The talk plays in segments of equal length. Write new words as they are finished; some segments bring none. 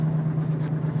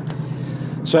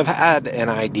So I've had an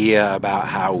idea about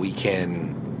how we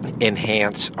can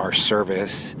enhance our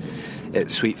service at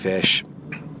Sweetfish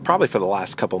probably for the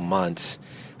last couple months.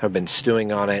 I've been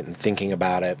stewing on it and thinking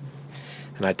about it.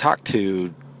 And I talked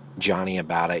to Johnny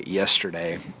about it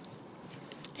yesterday.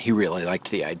 He really liked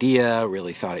the idea,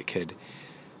 really thought it could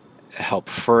help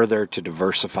further to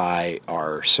diversify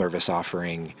our service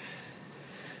offering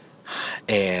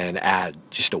and add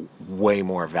just a way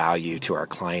more value to our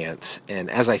clients. And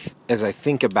as I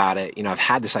think about it, I've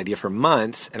had this idea for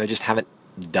months and I just haven't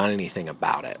done anything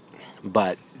about it.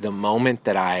 But the moment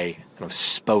that I kind of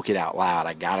spoke it out loud,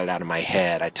 I got it out of my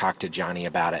head, I talked to Johnny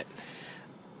about it,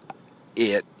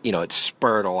 it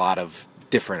spurred a lot of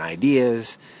different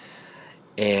ideas,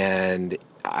 and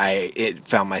I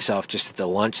found myself just at the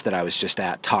lunch that I was just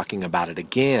at talking about it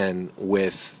again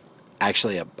with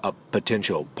actually a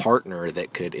potential partner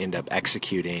that could end up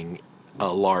executing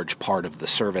a large part of the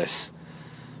service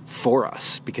for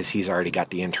us because he's already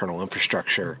got the internal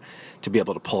infrastructure to be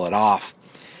able to pull it off.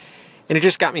 And it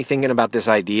just got me thinking about this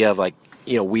idea of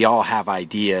we all have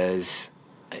ideas,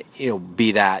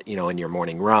 be that, in your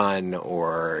morning run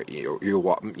or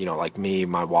like me,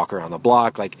 my walk around the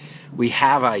block, we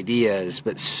have ideas,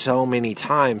 but so many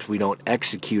times we don't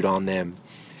execute on them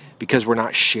because we're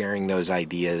not sharing those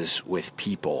ideas with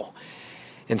people.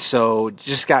 And so it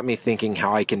just got me thinking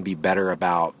how I can be better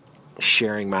about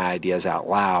sharing my ideas out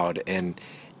loud. And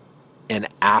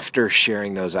after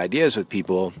sharing those ideas with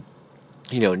people,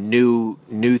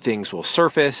 new things will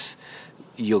surface.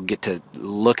 You'll get to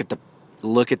look at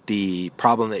the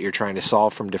problem that you're trying to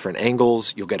solve from different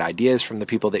angles. You'll get ideas from the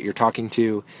people that you're talking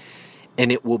to,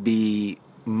 and it will be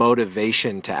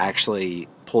motivation to actually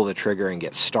pull the trigger and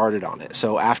get started on it.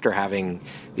 So after having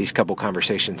these couple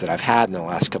conversations that I've had in the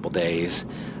last couple days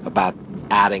about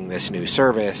adding this new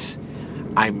service,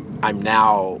 I'm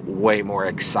now way more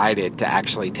excited to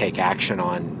actually take action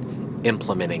on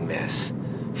implementing this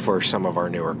for some of our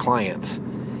newer clients.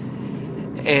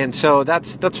 And so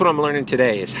that's what I'm learning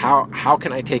today is how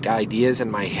can I take ideas in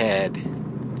my head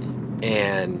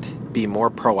and be more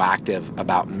proactive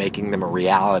about making them a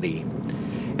reality.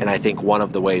 And I think one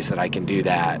of the ways that I can do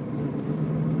that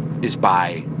is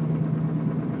by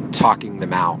talking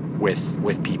them out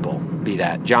with people, be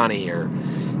that Johnny or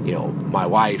my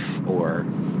wife or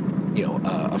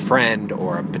a friend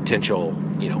or a potential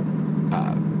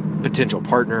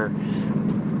partner,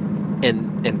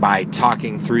 and by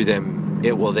talking through them,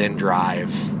 it will then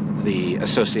drive the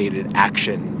associated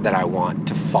action that I want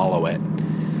to follow it.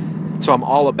 So I'm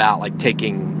all about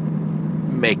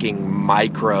making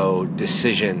micro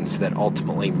decisions that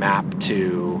ultimately map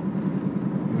to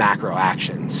macro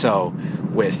action. So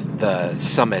with the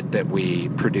summit that we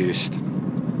produced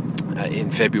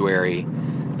in February,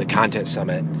 the content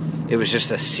summit, it was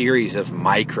just a series of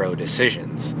micro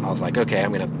decisions. I was like, okay,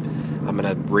 I'm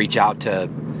gonna reach out to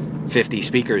 50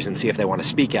 speakers and see if they want to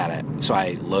speak at it. So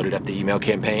I loaded up the email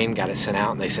campaign, got it sent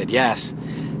out, and they said yes.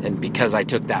 And because I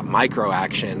took that micro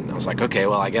action, I was like, okay,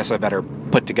 well, I guess I better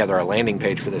put together a landing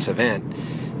page for this event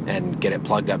and get it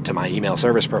plugged up to my email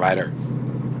service provider.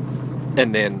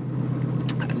 And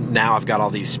then now I've got all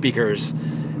these speakers,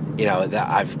 that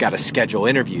I've got to schedule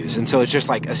interviews. And so it's just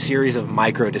like a series of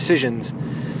micro decisions.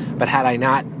 But had I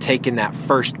not taken that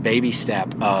first baby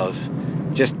step of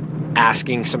just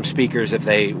asking some speakers if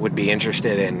they would be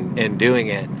interested in doing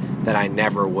it, then I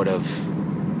never would have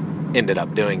ended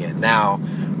up doing it. Now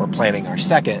we're planning our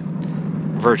second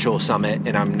virtual summit,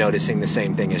 and I'm noticing the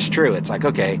same thing is true. It's like,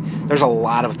 okay, there's a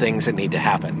lot of things that need to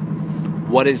happen.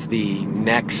 What is the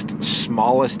next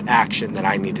smallest action that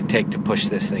I need to take to push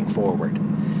this thing forward?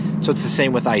 So it's the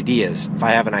same with ideas. If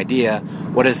I have an idea,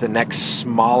 what is the next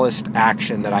smallest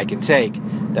action that I can take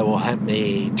that will help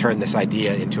me turn this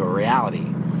idea into a reality?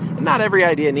 And not every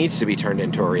idea needs to be turned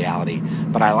into a reality,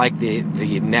 but I like the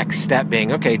next step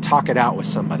being, okay, talk it out with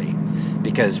somebody.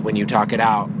 Because when you talk it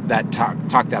out,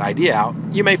 talk that idea out,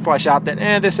 you may flesh out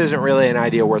that, this isn't really an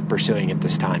idea worth pursuing at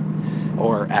this time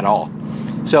or at all.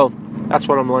 So that's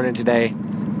what I'm learning today.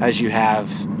 As you have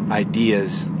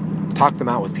ideas, talk them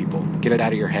out with people. Get it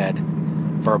out of your head,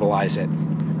 verbalize it,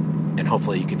 and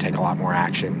hopefully you can take a lot more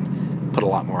action, put a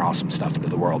lot more awesome stuff into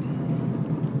the world.